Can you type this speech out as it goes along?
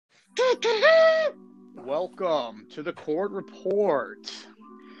Welcome to the Court Report.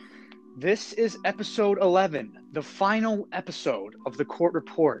 This is episode 11, the final episode of the Court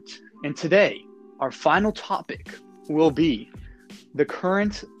Report. And today, our final topic will be the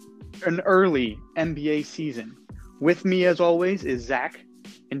current and early NBA season. With me, as always, is Zach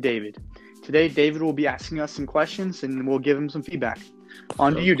and David. Today, David will be asking us some questions, and we'll give him some feedback.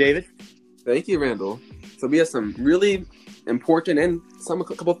 On to you, David. Thank you, Randall. So we have some really important and a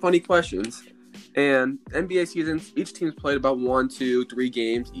couple funny questions. And NBA seasons, each team's played about 1, 2, 3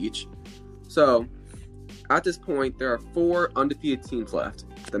 games each. So at this point, there are 4 undefeated teams left: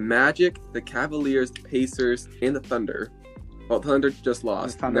 the Magic, the Cavaliers, the Pacers, and the Thunder. Well, Thunder just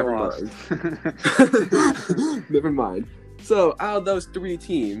lost. Never mind. Never mind. So out of those 3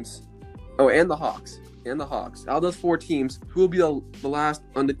 teams, and the Hawks. Out of those 4 teams, who will be the last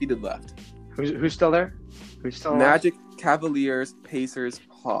undefeated left? Who's still there? Who's still Magic, Cavaliers, Pacers,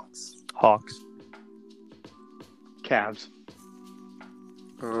 Hawks. Cavs.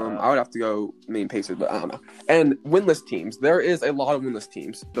 I would have to go main Pacers, but I don't know. And winless teams. There is a lot of winless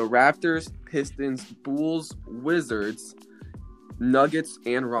teams. The Raptors, Pistons, Bulls, Wizards, Nuggets,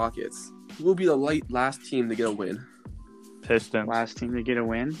 and Rockets. Who will be the last team to get a win? Pistons. Last team to get a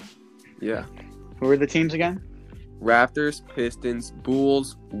win? Yeah. Who are the teams again? Raptors, Pistons,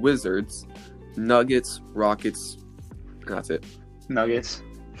 Bulls, Wizards, Nuggets, Rockets. That's it. Nuggets.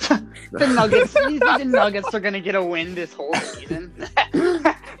 The Nuggets. You think the Nuggets are going to get a win this whole season?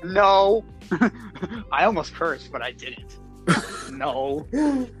 No. I almost cursed, but I didn't. No.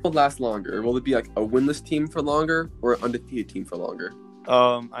 Will last longer? Will it be like a winless team for longer or an undefeated team for longer?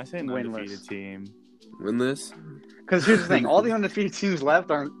 I say an undefeated team. Winless? Because here's the thing: all the undefeated teams left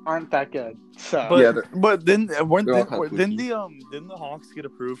aren't that good. So, but then didn't the Hawks get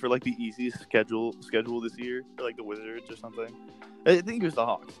approved for like the easiest schedule this year, for like the Wizards or something? I think it was the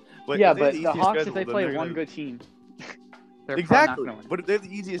Hawks. But the Hawks, if they play one good team, they're exactly. Not gonna win. But if they have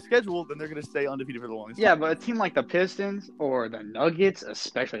the easiest schedule, then they're going to stay undefeated for the longest time. Yeah, but a team like the Pistons or the Nuggets,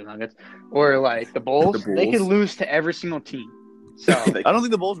 especially the Nuggets, or like the Bulls, they could lose to every single team. So I don't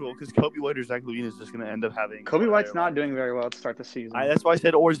think the Bulls will, because Kobe White or Zach LaVine is just going to end up having. Kobe White's not doing very well to start the season. That's why I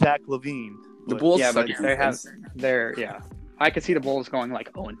said or Zach LaVine. The Bulls, but I could see the Bulls going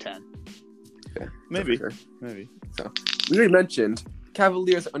like 0-10. Yeah, maybe. Sure. Maybe. So we already mentioned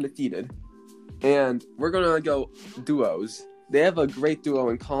Cavaliers are undefeated, and we're gonna go duos. They have a great duo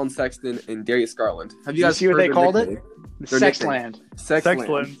in Colin Sexton and Darius Garland. Have you guys see what they called it? Sexland.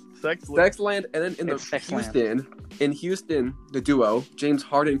 Sexland, and then in Houston, the duo James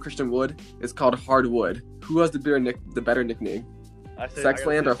Harden and Christian Wood is called Hardwood. Who has the better nickname?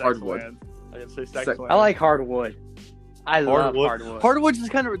 Sexland or Hardwood? I gotta say Sexland. I like Hardwood. I love Hardwood. Hardwood's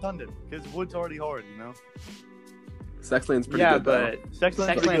just kind of redundant because Wood's already hard, you know. Sexland's pretty good. Yeah, but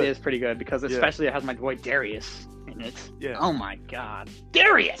Sexland is pretty good because especially it has my boy Darius in it. Yeah. Oh my God,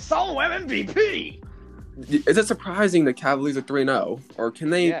 Darius! Oh, MVP. Is it surprising the Cavaliers are 3-0, or can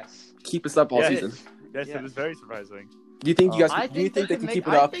they keep us up all season? Yes, it is very surprising. Do you think they can keep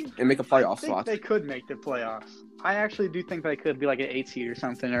it up and make a playoff spot? They could make the playoffs. I actually do think they could be like an 8 seed or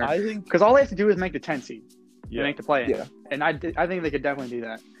something, I think because all they have to do is make the 10 seed to make the play-in. Yeah. And I think they could definitely do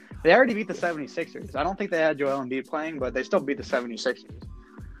that. They already beat the 76ers. I don't think they had Joel Embiid playing, but they still beat the 76ers.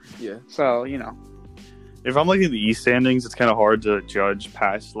 Yeah. So, you know. If I'm looking at the East standings, it's kind of hard to judge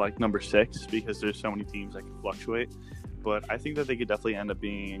past like number 6 because there's so many teams that can fluctuate. But I think that they could definitely end up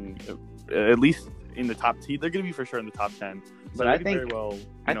being at least in the top 10. They're going to be for sure in the top 10. So but I think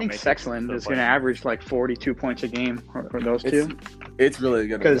Sexland is going to average like 42 points a game for those two. It's really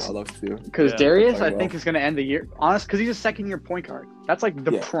good for those two. Because Darius, I think, is going to end the year honest because he's a second-year point guard. That's like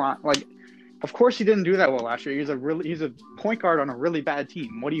the prime. Like, of course, he didn't do that well last year. He's a point guard on a really bad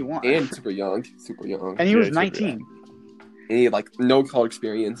team. What do you want? And super young. And he was 19. And he had like no college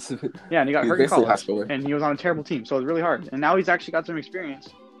experience. Yeah, and he got hurt in college, and he was on a terrible team, so it was really hard. And now he's actually got some experience.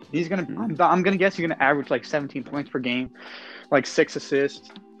 He's gonna. I'm gonna guess he's gonna average like 17 points per game, like 6 assists.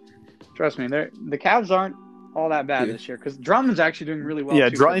 Trust me, the Cavs aren't all that bad this year because Drummond's actually doing really well. Yeah,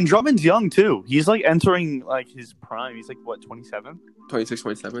 and Drummond's young too. He's like entering like his prime. He's like what, 27? 26,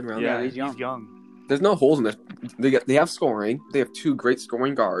 27. Around yeah, that. He's young. There's no holes in this. They have scoring. They have 2 great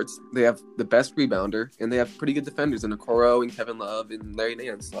scoring guards. They have the best rebounder, and they have pretty good defenders in Okoro and Kevin Love and Larry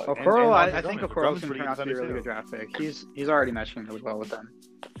Nance. So. Okoro, I think Okoro's going to turn out to be a really good draft pick. He's already meshing really well with them.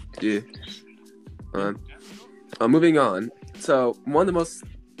 Yeah. Moving on. So one of the most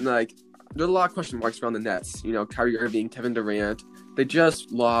there's a lot of question marks around the Nets. You know, Kyrie Irving, Kevin Durant. They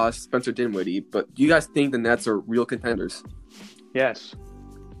just lost Spencer Dinwiddie, but do you guys think the Nets are real contenders? Yes.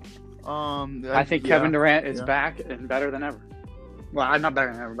 I think Kevin Durant is back and better than ever. Well, I'm not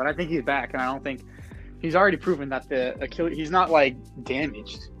better than ever, but I think he's back, and I don't think he's already proven that the Achilles. He's not like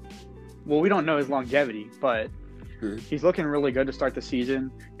damaged. Well, we don't know his longevity, but he's looking really good to start the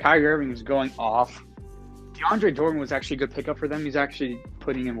season. Kyrie Irving is going off. DeAndre Jordan was actually a good pickup for them. He's actually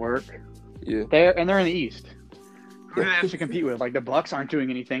putting in work. Yeah. They're in the East. Who do they have to compete with? Like the Bucks aren't doing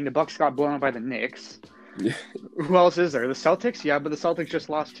anything. The Bucks got blown up by the Knicks. Yeah. Who else is there? The Celtics? Yeah, but the Celtics just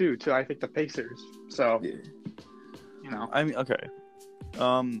lost to I think the Pacers. So, Yeah. you know. I mean, okay.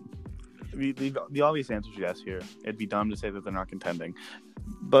 The obvious answer is yes here. It'd be dumb to say that they're not contending.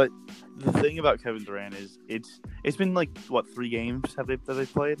 But the thing about Kevin Durant is it's been like, what, 3 games that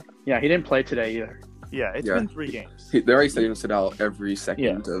they've played? Yeah, he didn't play today either. Yeah, it's been 3 games. They already said he'll sit out every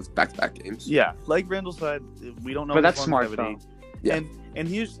second of back-to-back games. Yeah, like Randall said, we don't know. But his that's smart, longevity. though. Yeah. And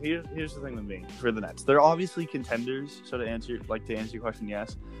here's the thing with me for the Nets. They're obviously contenders. So to answer your question,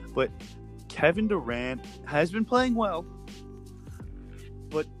 yes. But Kevin Durant has been playing well.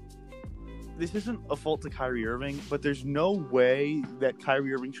 But this isn't a fault to Kyrie Irving. But there's no way that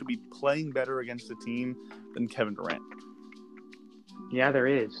Kyrie Irving should be playing better against a team than Kevin Durant. Yeah, there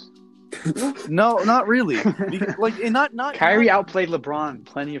is. No, not really. Not Kyrie outplayed LeBron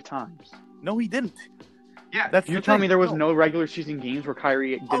plenty of times. No, he didn't. Yeah, That's you're the telling thing. me there was No. no regular season games where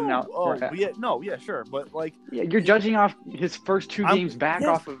Kyrie didn't Sure, but like, Yeah, you're judging off his first 2 games back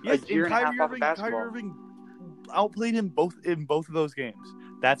off of a year and a half off of basketball. Kyrie Irving outplayed him in both of those games.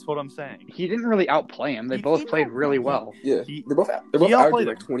 That's what I'm saying. He didn't really outplay him. They He both did played outplay really him. well. Yeah, He- they're both he outplayed averaging him.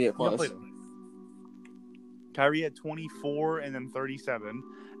 like 28 He plus. outplayed him. Kyrie had 24 and then 37,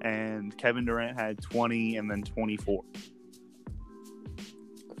 and Kevin Durant had 20 and then 24.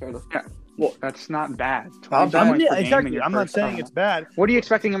 Fair enough. Well, that's not bad. 22 I'm points per game in your I'm not first saying time. it's bad. What are you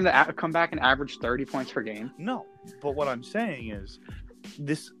expecting him to come back and average 30 points per game? No, but what I'm saying is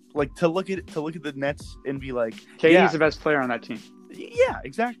this: like to look at the Nets and be like, KD's the best player on that team. yeah,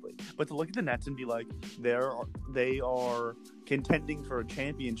 exactly. But to look at the Nets and be like, they are contending for a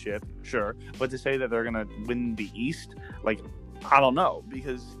championship, sure. But to say that they're gonna win the East, like, I don't know,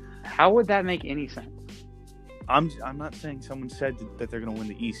 because How would that make any sense? I'm not saying someone said that they're gonna win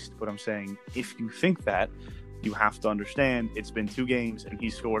the East, but I'm saying if you think that, you have to understand it's been 2 games and he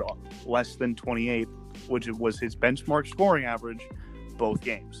scored less than 28, which was his benchmark scoring average, both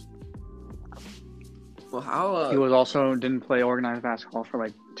games. Well, how? He was also didn't play organized basketball for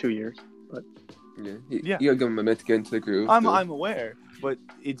like 2 years. Yeah, Yeah. you gotta give him a minute to get into the groove. I'm aware, but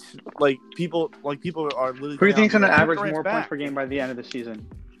it's like people are literally. Who do you think's going to Kevin average Durant's more back. points per game by the end of the season?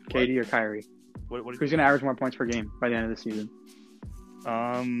 KD or Kyrie? What Who's going to average more points per game by the end of the season?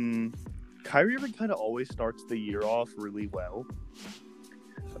 Kyrie Irving kind of always starts the year off really well,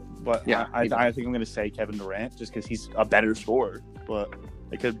 but Yeah, I think I'm going to say Kevin Durant just because he's a better scorer, but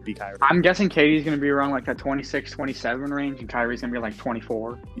it could be Kyrie. I'm guessing KD's going to be around like that 26, 27 range, and Kyrie's going to be like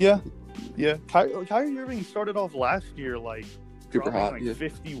 24. Yeah. Kyrie Irving started off last year like Super dropping, hot, like yeah.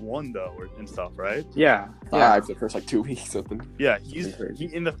 51 though, and stuff, right? Yeah. for the first like 2 weeks, something. Yeah,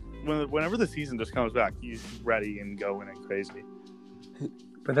 whenever the season just comes back, he's ready and going and crazy.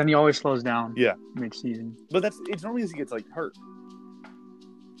 But then he always slows down. Yeah. Mid-season. But it's normally as he gets like hurt.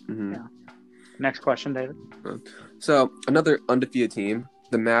 Mm-hmm. Yeah. Next question, David. So another undefeated team,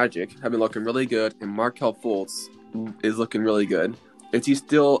 the Magic, have been looking really good, and Markelle Fultz is looking really good. Is he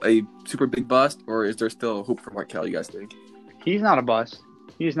still a super big bust, or is there still a hope for Markelle, you guys think? He's not a bust.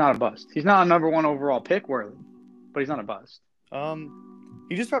 He's not a bust. He's not a number 1 overall pick worthy, but he's not a bust.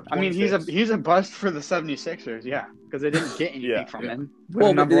 He just dropped. I mean, 26. he's a bust for the 76ers, yeah, because they didn't get anything Yeah, from yeah. him. Well,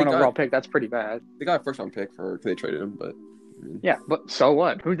 With a number they 1 got- overall pick, that's pretty bad. They got a first-round pick because they traded him, but Yeah, but so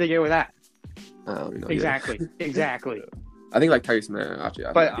what? Who'd they get with that? I don't know. Exactly. Exactly. I think like Tyrese Mann, actually.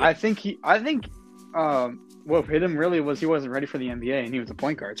 But I think what hit him really was he wasn't ready for the NBA, and he was a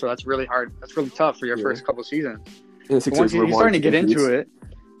point guard. So that's really hard. That's really tough for your Yeah. first couple seasons. the But Sixers once were he's one starting to get piece. into it,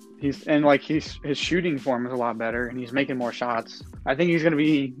 his shooting form is a lot better, and he's making more shots. I think he's going to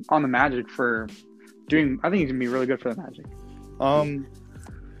be on the Magic I think he's going to be really good for the Magic.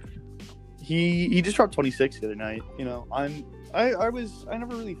 He just dropped 26 the other night. You know, I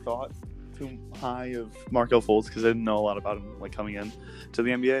never really thought too high of Markelle Fultz because I didn't know a lot about him like coming in to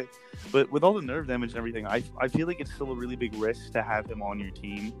the NBA. But with all the nerve damage and everything, I feel like it's still a really big risk to have him on your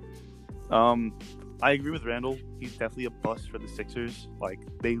team. I agree with Randall. He's definitely a bust for the Sixers. Like,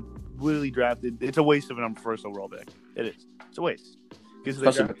 they literally drafted. It's a waste of a first overall pick. It is. It's a waste.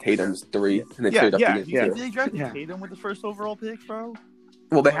 Especially with Tatum's 3, and they Yeah, traded up yeah. to get They drafted Yeah. Tatum with the first overall pick, bro.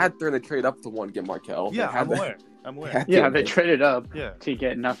 Well, they had 3 and they traded up to 1 to get Markelle. Yeah, They had I'm that. aware. I'm aware. had Yeah, to. they traded up Yeah. to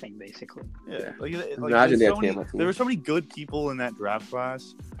get nothing, basically. Yeah. Imagine they had Tatum on the team. There were so many good people in that draft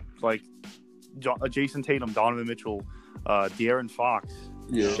class, like Jason Tatum, Donovan Mitchell, De'Aaron Fox.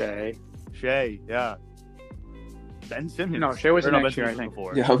 Yeah. Shea. Yeah. Ben Simmons. No, Shea was Or next Ben year, I Simmons think.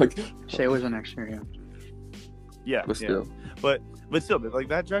 Before. Yeah, like, Shea was the next year. Yeah. but still. But still, like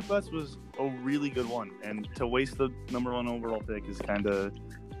that draft class was a really good one, and to waste the number 1 overall pick is kind of.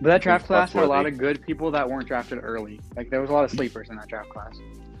 But that draft class had a lot Trustworthy. of good people that weren't drafted early. Like there was a lot of sleepers in that draft class.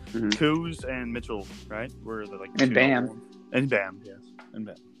 Kuz and Mitchell, right? Were the like And two Bam. number one. And Bam, yes, and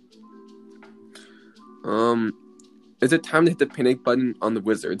Bam. Is it time to hit the panic button on the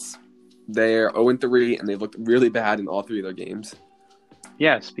Wizards? They're 0-3, and they've looked really bad in all 3 of their games.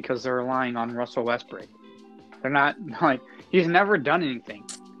 Yes, because they're relying on Russell Westbrook. They're not like he's never done anything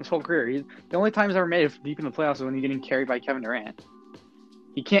his whole career. The only time he's ever made it deep in the playoffs is when he's getting carried by Kevin Durant.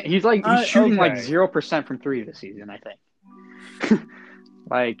 He can't. He's shooting like Okay. 0% from 3 this season. I think.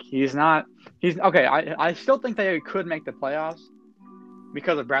 Like he's not. He's okay. I still think they could make the playoffs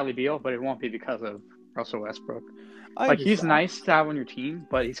because of Bradley Beal, but it won't be because of Russell Westbrook. Like he's nice to have on your team,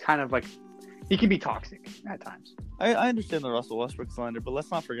 but he's kind of like he can be toxic at times. I understand the Russell Westbrook slander, but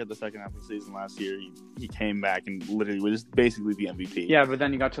let's not forget the second half of the season last year. He came back and literally was basically the MVP. Yeah, but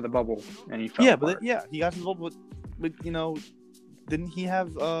then he got to the bubble and he fell. Yeah, apart. but he got involved with you know, didn't he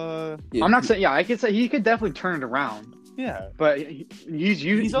have Yeah. I'm not saying. Yeah, I could say he could definitely turn it around, yeah. but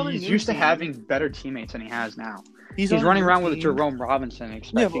he's on a new used to team. having better teammates than he has now. He's on a running new around with team. Jerome Robinson, Yeah,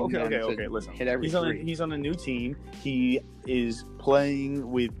 expecting but them okay. to Listen, hit every three. he's on a new team. He is playing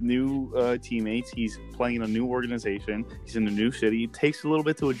with new teammates. He's playing in a new organization. He's in a new city. It takes a little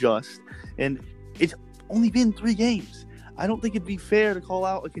bit to adjust, and it's only been 3 games. I don't think it'd be fair to call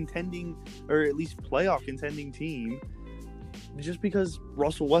out a contending or at least playoff contending team just because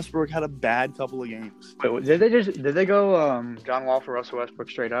Russell Westbrook had a bad couple of games. Wait, did they go John Wall for Russell Westbrook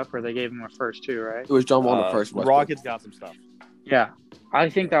straight up, or they gave him a first too, right? It was John Wall the first. Westbrook. Rockets got some stuff. Yeah, I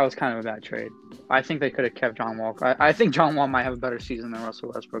think that was kind of a bad trade. I think they could have kept John Wall. I think John Wall might have a better season than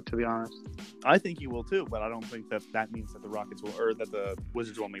Russell Westbrook, to be honest. I think he will too, but I don't think that means that the Rockets will or that the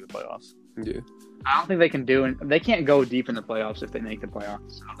Wizards won't make the playoffs. Yeah. I don't think they can do it. They can't go deep in the playoffs if they make the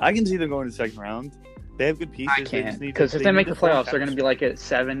playoffs. I can see them going to the second round. They have good pieces. I can't, because if they make the playoffs, they're going to be like at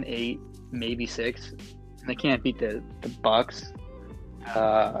 7, 8, maybe 6. And they can't beat the Bucks,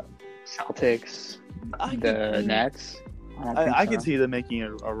 Celtics, the Nets. I can see them making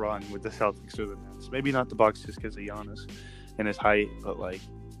a run with the Celtics or the Nets. Maybe not the Bucks just because of Giannis and his height, but like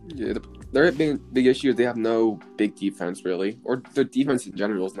Yeah, their big issue is they have no big defense really, or their defense in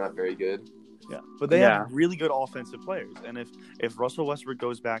general is not very good. yeah. But they have really good offensive players, and if Russell Westbrook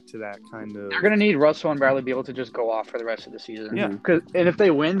goes back to that kind of, They're going to need Russell and Bradley Beal to just go off for the rest of the season. Yeah. And if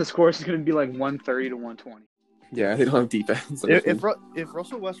they win, the score is going to be like 130 to 120. Yeah, they don't have defense. if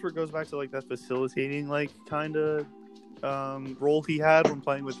Russell Westbrook goes back to like that facilitating like kind of role he had when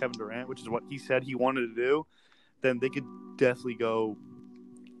playing with Kevin Durant, which is what he said he wanted to do, then they could definitely go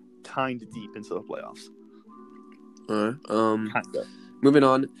kind of deep into the playoffs. All right. Kind of. Moving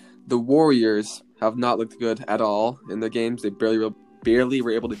on, the Warriors have not looked good at all in their games. They barely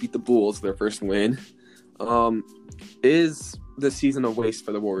were able to beat the Bulls for their first win. Is the season a waste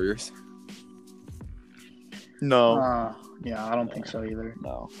for the Warriors? No, Yeah, I don't think so either.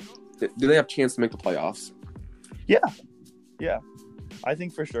 no. Do they have a chance to make the playoffs? Yeah, I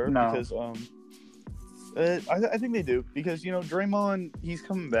think for sure No. because I think they do because Draymond, he's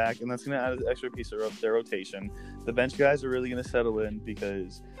coming back and that's going to add an extra piece of their rotation. The bench guys are really going to settle in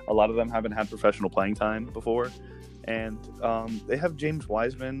because a lot of them haven't had professional playing time before, and they have James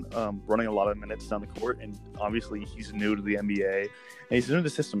Wiseman running a lot of minutes down the court, and obviously he's new to the NBA and he's new to the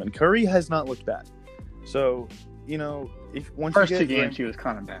system. And Curry has not looked bad, so if once First you 2 get games, he was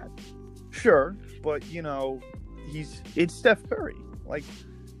kind of bad. sure, but it's Steph Curry. Like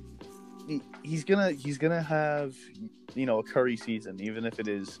he's gonna have a Curry season, even if it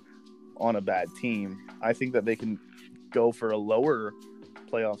is on a bad team. I think that they can go for a lower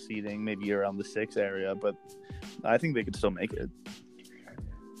playoff seeding, maybe around the 6 area, but I think they could still make it.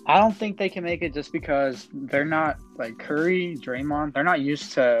 I don't think they can make it just because they're not like Curry, Draymond. They're not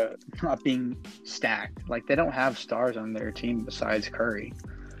used to not being stacked. Like they don't have stars on their team besides Curry.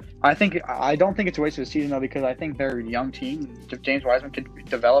 I don't think it's a waste of a season though, because I think they're a young team. James Wiseman could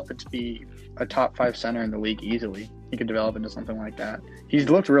develop it to be a top 5 center in the league easily. He could develop into something like that. He's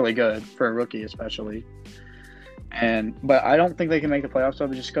looked really good for a rookie, especially. But I don't think they can make the playoffs though,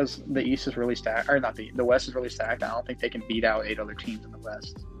 just because the East is really stacked, or not the West is really stacked. I don't think they can beat out 8 other teams in the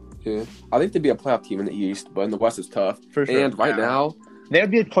West. Yeah, I think they'd be a playoff team in the East, but in the West it's tough. For sure. And right now, They would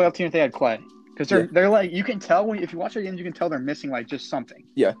be a playoff team if they had Clay. Because they're like, you can tell if you watch their games, you can tell they're missing like just something.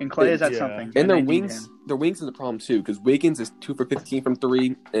 Yeah. And Clay is at Yeah. something. And their they need wings, him. their wings is the problem too, because Wiggins is 2 for 15 from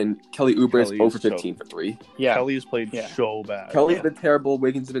 3, and Kelly Oubre is Kelly 0 is for 15 for 3. Yeah. Kelly has played Yeah. so bad. Kelly's been terrible.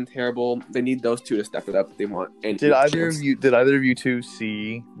 Wiggins has been terrible. They need those two to step it up if they want any Did either chance. of you two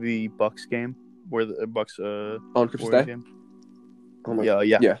see the Bucks game where the Bucks on Christmas Warriors Day? game? Oh my- Yeah.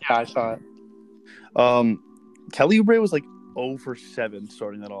 Yeah, I saw it. Kelly Oubre was like 0 for 7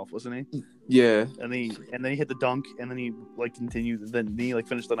 starting that off, wasn't he? Yeah. And then he hit the dunk, and then he like continued. Then he like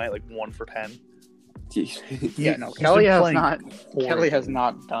finished the night like 1 for 10. Yeah, no, He's Kelly been has playing not. horribly. Kelly has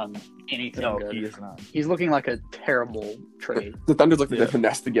not done anything No, good. he is not. He's looking like a terrible trade. The Thunder's looking Yeah. to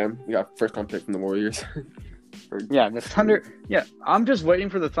finesse again. We got first round pick from the Warriors. Yeah, the Thunder. Yeah, I'm just waiting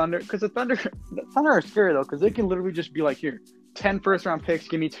for the Thunder because the Thunder are scary though because they can literally just be like, here, 10 first-round picks,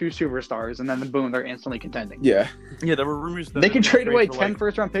 give me 2 superstars, and then boom, they're instantly contending. Yeah. Yeah, there were rumors that They can trade away for, 10 like-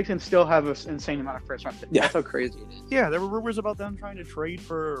 first-round picks and still have an insane amount of first-round picks. Yeah. That's how crazy it is. Yeah, there were rumors about them trying to trade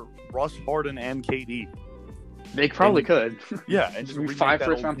for Russ Harden and KD. They probably could. Yeah, and Just just be remake 5 that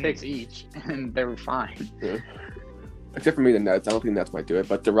whole first-round team. picks each, and they were fine. Except for me, the Nets. I don't think the Nets might do it,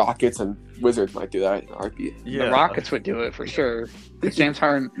 but the Rockets and Wizards might do that in a heartbeat. Yeah. The Rockets would do it for sure. 'Cause James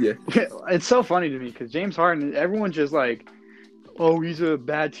Harden. Yeah. It's so funny to me because James Harden, everyone's just like, oh, he's a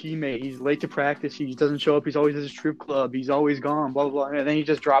bad teammate. He's late to practice. He doesn't show up. He's always at his strip club. He's always gone. Blah blah blah. And then he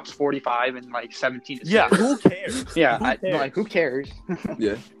just drops 45 and like 17. Yeah, assists. who cares? Yeah. Who cares? Who cares?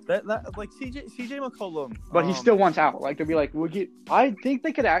 Yeah. That like CJ McCollum. But he still wants out. Like they'll be like, I think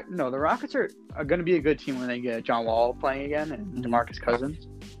they could act. No, the Rockets are going to be a good team when they get John Wall playing again and DeMarcus Cousins.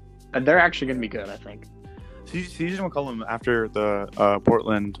 And they're actually going to be good, I think. CJ McCollum after the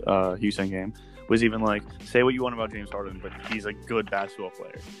Portland Houston game was even like, say what you want about James Harden, but he's a good basketball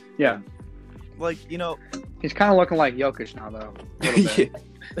player. Yeah. Like, you know, He's kind of looking like Jokic now, though. A little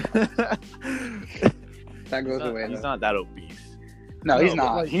bit. That goes away. he's though. not that obese. No, he's No, but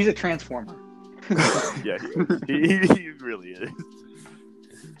not. like- He's a transformer. Yeah, he really is.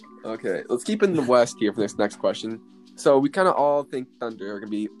 Okay, let's keep in the West here for this next question. So we kind of all think Thunder are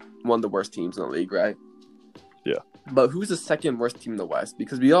going to be one of the worst teams in the league, right? Yeah. But who's the second worst team in the West?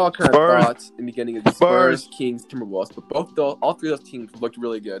 Because we all kind of Spurs. thought in the beginning of the Spurs, Kings, Timberwolves, but all three of those teams looked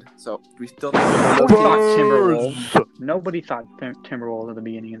really good. So we still think Nobody thought Spurs. Timberwolves. Nobody thought Timberwolves at the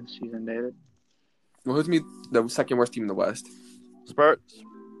beginning of the season, David. well, who's going to be the second worst team in the West? Spurs.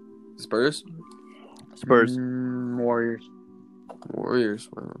 Spurs? Warriors. Warriors.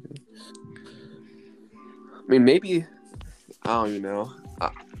 Wow, okay. I mean, maybe. I don't even know.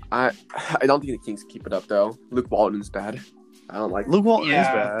 I don't think the Kings keep it up though. Luke Walton's bad. I don't like. Luke Walton is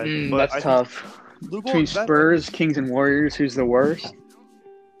bad. but That's I think tough. Luke Between Walton, Spurs, Kings, and Warriors, who's the worst?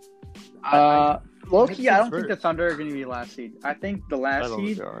 Low-key, I don't think the Thunder are going to be last seed. I think the I last don't think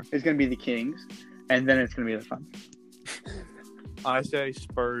seed they are. is going to be the Kings, and then it's going to be the Thunder. I say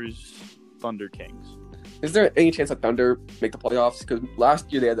Spurs, Thunder, Kings. Is there any chance that Thunder make the playoffs? Because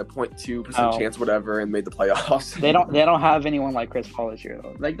last year they had a 0.2% No. chance, whatever, and made the playoffs. They don't have anyone like Chris Paul this year,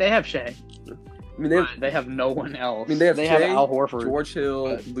 though. Like, they have Shea. I mean, they have They have no one else. they have Shea, Al Horford. George Hill,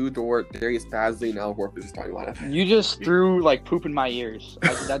 but- Lou Dort, Darius Bazley, and Al Horford is starting lineup. You just threw, like, poop in my ears.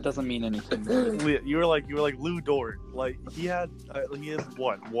 That doesn't mean anything. You were like Lou Dort. Like he had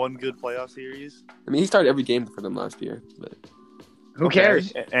what, one good playoff series. I mean, he started every game for them last year. But Who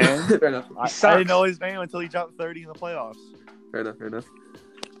cares? And fair enough. I sucks. didn't know his name until he dropped 30 in the playoffs. Fair enough.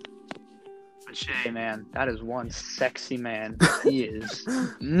 But Shea, man, that is one sexy man. He is so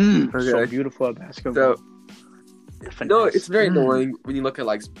Okay. beautiful at basketball. So, no, Finesse. it's very annoying when you look at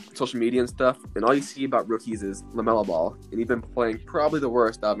like social media and stuff, and all you see about rookies is LaMelo Ball, and he's been playing probably the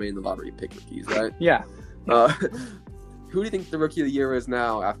worst out of any of the lottery pick rookies, right? Yeah, Who do you think the rookie of the year is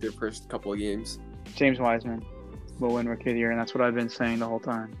now after the first couple of games? James Wiseman will win Rookie of the Year, and that's what I've been saying the whole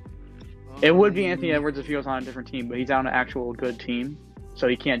time. It would be Anthony Edwards if he was on a different team, but he's on an actual good team, so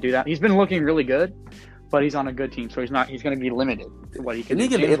he can't do that. He's been looking really good, but he's on a good team, so he's going to be limited to what he can do.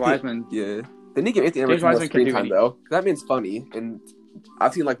 Didn't he give James Anthony- Wiseman, Yeah. They need to give Anthony Edwards James more Wiseman can screen do time anything. though. That man's funny, and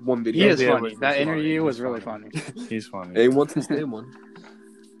I've seen like one video. he is Yeah, funny. Edwards That is interview funny. was He's really funny. funny. He's funny. And he wants to stay one.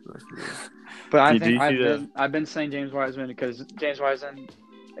 But I Did think you see I've been saying James Wiseman because James Wiseman,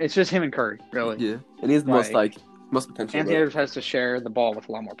 it's just him and Curry, really. Yeah, and he's the most potential. Anthony though. Edwards has to share the ball with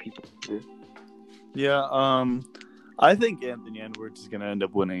a lot more people. Yeah, I think Anthony Edwards is going to end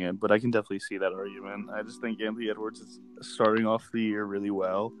up winning it, but I can definitely see that argument. I just think Anthony Edwards is starting off the year really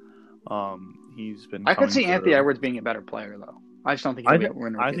well. He's been. I could coming see through. Anthony Edwards being a better player, though. I just don't think he'll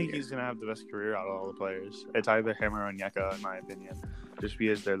win. I think he's going to have the best career out of all the players. It's either him or Onyeka, in my opinion, just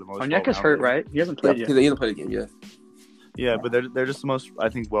because they're the most. Onyeka's well-rounded. hurt, right? He hasn't Yeah, played he yet. hasn't played a game yet. Yeah, but they're just the most, I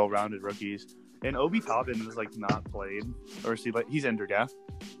think, well-rounded rookies. And Obi Toppin has like not played, or is he like he's injured? Yeah.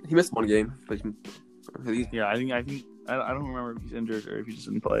 He missed one game, but Yeah, I think I don't remember if he's injured or if he just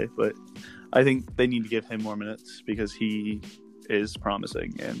didn't play, but I think they need to give him more minutes because he is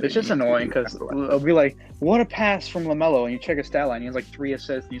promising. And It's just annoying because it'll be like, what a pass from LaMelo, and you check his stat line, he has like 3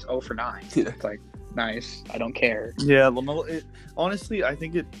 assists and he's 0 for 9. Yeah. It's like, nice, I don't care. Yeah, LaMelo. Honestly, I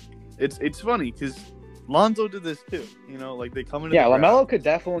think it's funny because Lonzo did this too. You know, like they come into Yeah, the draft- LaMelo could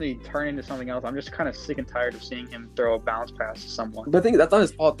definitely turn into something else. I'm just kind of sick and tired of seeing him throw a bounce pass to someone. But I think that's not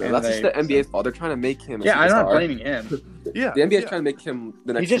his fault though. And That's just the NBA's fault. They're trying to make him. Yeah, I'm not superstar. blaming him. Yeah, The NBA's yeah. trying to make him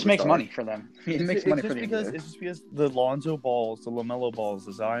the next. He just makes superstar. money for them. He makes money for the NBA. It's just because the Lonzo balls, the LaMelo balls,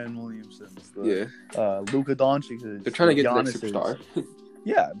 the Zion Williamsons, the Yeah, Luka Doncic. they're trying to get the next superstar.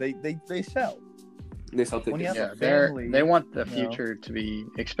 Yeah, they sell. They sell When you tickets. have Yeah, family, they want the you know. future to be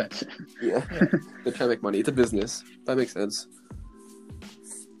expensive. Yeah, Yeah. they're trying to make money. It's a business. That makes sense.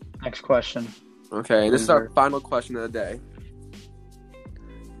 Next question. Okay, this is our Loser. final question of the day.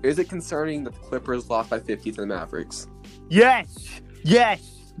 Is it concerning that the Clippers lost by 50 to the Mavericks? Yes,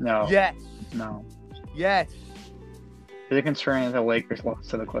 No. yes, No. yes. Is it concerning that the Lakers lost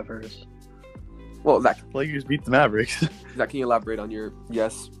to the Clippers? Well, Zach, Lakers beat the Mavericks. Zach, can you elaborate on your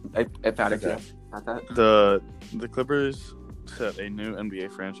yes, emphatic Okay. yes at that? The Clippers set a new NBA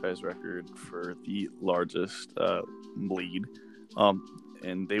franchise record for the largest lead,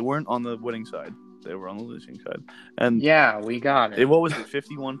 and they weren't on the winning side; they were on the losing side. And Yeah, we got it. what was it?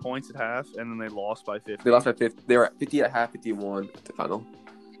 51 points at half, and then they lost by 50. They lost by 50. They were at 50 at half, 51 at the final.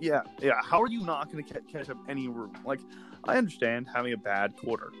 Yeah. How are you not going to catch up any room? Like, I understand having a bad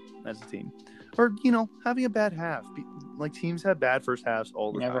quarter as a team, or having a bad half. Like teams have bad first halves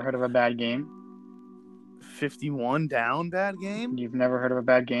all the Never time. heard of a bad game? 51 down, bad game. You've never heard of a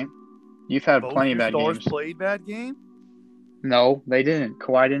bad game? You've had Both plenty of your bad stars games. played bad game. No, they didn't.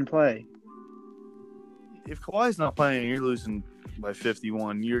 Kawhi didn't play. If Kawhi's not playing and you're losing by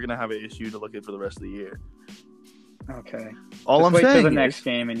 51, you're gonna have an issue to look at for the rest of the year. Okay. All Just I'm wait till saying the is, next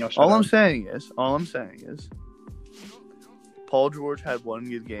game and you'll shut all up. I'm saying is, Paul George had one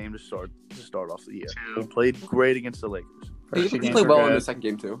good game to start off the year. He played great against the Lakers. He, First two he games played were well in good. the second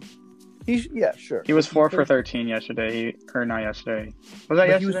game too. Sure. He was 4 for 13 yesterday. Not yesterday. Was that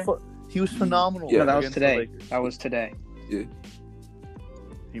yesterday? He was phenomenal. Yeah. No, that was against the today. Lakers. That was today.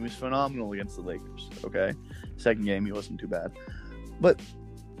 He was phenomenal against the Lakers. Okay, second game he wasn't too bad, but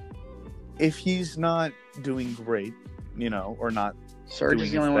if he's not doing great, or not, Serge Doing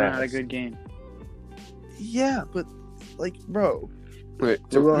is the only his one that had a best. good game. yeah, but like, bro, Wait,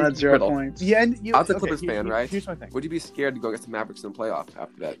 Will had 0 Riddle, points. yeah, and I was a Clippers fan, right? Here's my thing. Would you be scared to go against the Mavericks in the playoff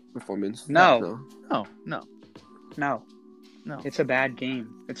after that performance? No. No. No. No. It's a bad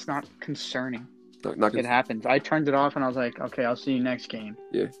game. It's not concerning. Not It happens. I turned it off and I was like, okay, I'll see you next game.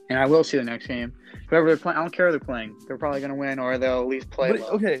 Yeah. And I will see the next game. Whoever they're playing, I don't care who they're playing. They're probably going to win or they'll at least play But, well.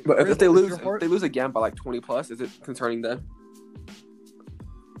 okay, But if they Riddle, is lose, your if heart- they lose again by like 20 plus, is it concerning then?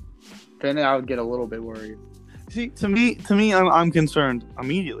 Then I would get a little bit worried. see, to me, I'm concerned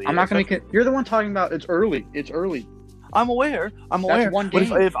immediately. I'm not going Especially- to. You're the one talking about it's early. It's early. I'm aware. one But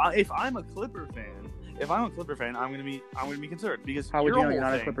game. if I'm a Clipper fan, I'm gonna be concerned because How would your you know whole you're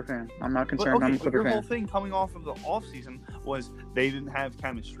not a thing- Clipper fan? I'm not But, concerned. I'm a but Clipper your whole fan. thing coming off of the offseason was they didn't have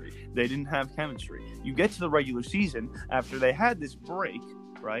chemistry. You get to the regular season after they had this break,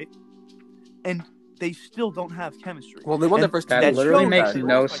 right? And they still don't have chemistry. Well, they won their And first that two literally games. makes They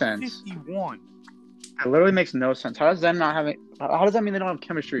no lost by sense. 51. It literally makes no sense. How does them not having? How does that mean they don't have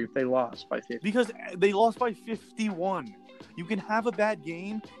chemistry if they lost by 50? Because they lost by 51. You can have a bad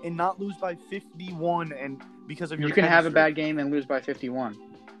game and not lose by 51, and because of your You can have a chemistry. bad game and lose by 51.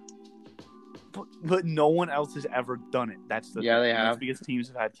 But no one else has ever done it. That's the Yeah, thing. they And that's have. because teams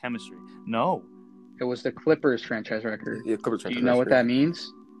have had chemistry. No. It was the Clippers franchise record. Yeah, Clippers. Do you know what that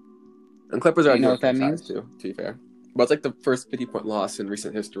means? And Clippers are Do a you know young what that franchise too. To be fair, but it's like the first 50-point loss in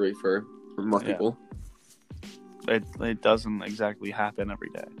recent history for most Yeah. people. It doesn't exactly happen every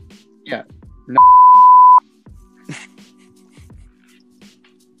day.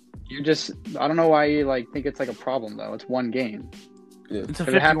 You just, I don't know why you think it's like a problem though. It's one game. Yeah. It's a If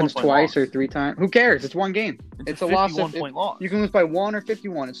it happens 51-point twice loss. or 3 times, who cares? It's one game. It's a loss. 51-point loss. You can lose by 1 or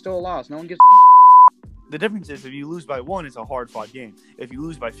 51. It's still a loss. No one gives. The difference is if you lose by 1, it's a hard-fought game. If you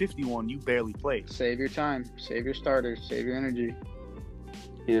lose by 51, you barely played. Save your time. Save your starters. Save your energy.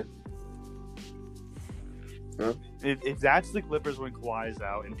 If that's the Clippers when Kawhi is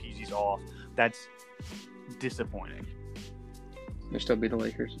out and PG's off, that's disappointing. They'll still be the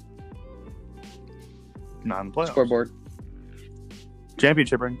Lakers. Not in the playoffs. Scoreboard.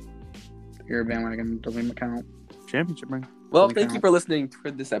 Championship ring. You're a bandwagon. Delete account. championship ring. Well, thank you for listening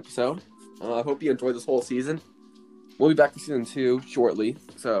for this episode. I hope you enjoyed this whole season. We'll be back for season 2 shortly,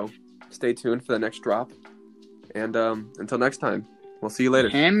 so stay tuned for the next drop. And until next time, we'll see you later.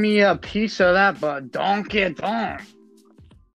 Hand me a piece of that, but don't get on.